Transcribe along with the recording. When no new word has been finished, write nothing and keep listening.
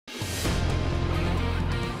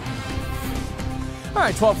All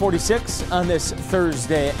right, 12:46 on this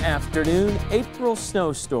Thursday afternoon. April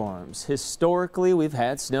snowstorms. Historically, we've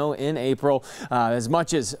had snow in April. As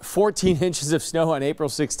much as 14 inches of snow on April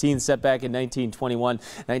 16th, set back in 1921.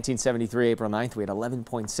 1973, April 9th, we had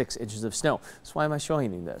 11.6 inches of snow. So why am I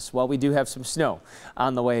showing you this? Well, we do have some snow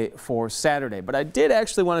on the way for Saturday. But I did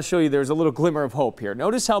actually want to show you there's a little glimmer of hope here.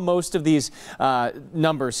 Notice how most of these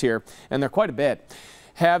numbers here, and they're quite a bit,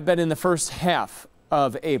 have been in the first half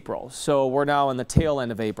of April. So we're now on the tail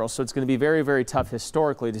end of April. So it's going to be very, very tough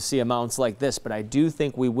historically to see amounts like this. But I do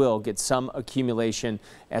think we will get some accumulation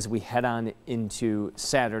as we head on into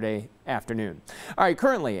Saturday afternoon. All right,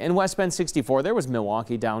 currently in West Bend 64, there was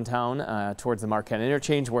Milwaukee downtown towards the Marquette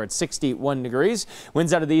interchange. We're at 61 degrees.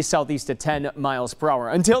 Winds out of the east-southeast at 10 miles per hour.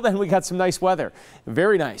 Until then, we got some nice weather.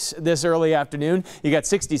 Very nice this early afternoon. You got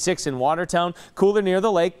 66 in Watertown, cooler near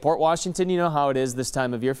the lake. Port Washington, you know how it is this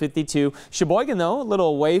time of year, 52. Sheboygan, though, a little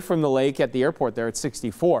away from the lake at the airport there at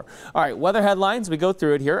 64. All right, weather headlines, we go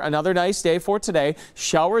through it here. Another nice day for today.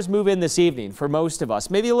 Showers move in this evening for most of us,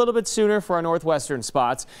 maybe a little bit sooner for our northwestern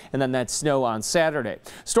spots, and then that snow on Saturday.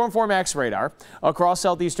 Storm Max radar across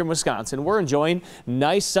southeastern Wisconsin. We're enjoying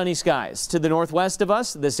nice sunny skies. To the northwest of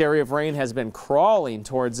us, this area of rain has been crawling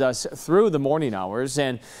towards us through the morning hours,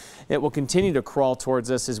 and it will continue to crawl towards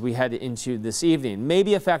us as we head into this evening,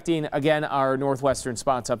 maybe affecting, again, our northwestern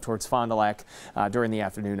spots up towards Fond du Lac during the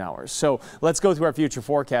afternoon hours. So let's go through our future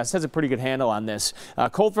forecast. It has a pretty good handle on this.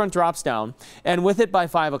 Cold front drops down, and with it by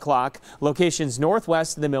 5 o'clock, locations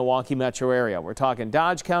northwest of the Milwaukee metro area. We're talking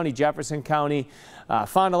Dodge County, Jefferson County,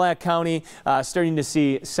 Fond du Lac County, starting to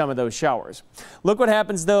see some of those showers. Look what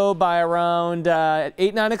happens, though, by around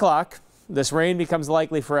 8, 9 o'clock. This rain becomes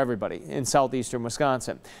likely for everybody in southeastern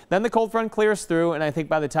Wisconsin. Then the cold front clears through, and I think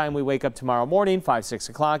by the time we wake up tomorrow morning, 5, 6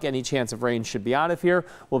 o'clock, any chance of rain should be out of here.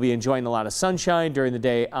 We'll be enjoying a lot of sunshine during the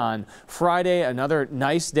day on Friday. Another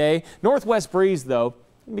nice day. Northwest breeze, though.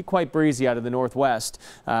 It'll be quite breezy out of the northwest,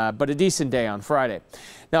 but a decent day on Friday.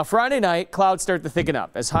 Now, Friday night, clouds start to thicken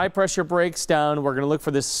up. As high pressure breaks down, we're going to look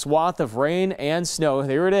for this swath of rain and snow.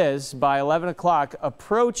 There it is, by 11 o'clock,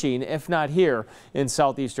 approaching, if not here, in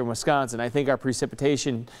southeastern Wisconsin. I think our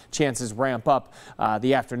precipitation chances ramp up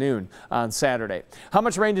the afternoon on Saturday. How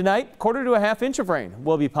much rain tonight? 1/4 to a 1/2 inch of rain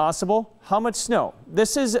will be possible. How much snow?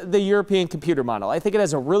 This is the European computer model. I think it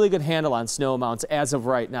has a really good handle on snow amounts as of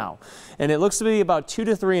right now. And it looks to be about 2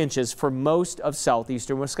 to 3 inches for most of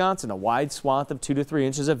southeastern Wisconsin. A wide swath of 2 to 3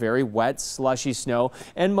 inches of very wet, slushy snow,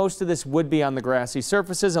 and most of this would be on the grassy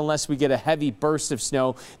surfaces unless we get a heavy burst of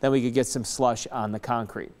snow, then we could get some slush on the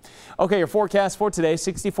concrete. Okay, your forecast for today,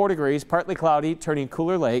 64 degrees, partly cloudy, turning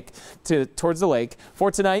cooler towards the lake.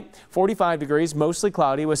 For tonight, 45 degrees, mostly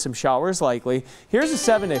cloudy with some showers likely. Here's a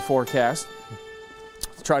 7-day forecast.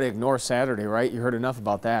 Try to ignore Saturday, right? You heard enough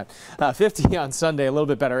about that. 50 on Sunday, a little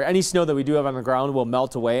bit better. Any snow that we do have on the ground will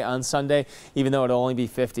melt away on Sunday, even though it'll only be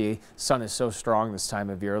 50. Sun is so strong this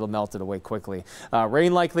time of year, it'll melt it away quickly.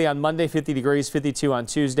 Rain likely on Monday, 50 degrees, 52 on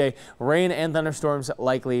Tuesday. Rain and thunderstorms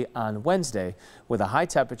likely on Wednesday with a high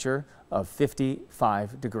temperature of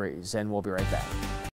 55 degrees. And we'll be right back.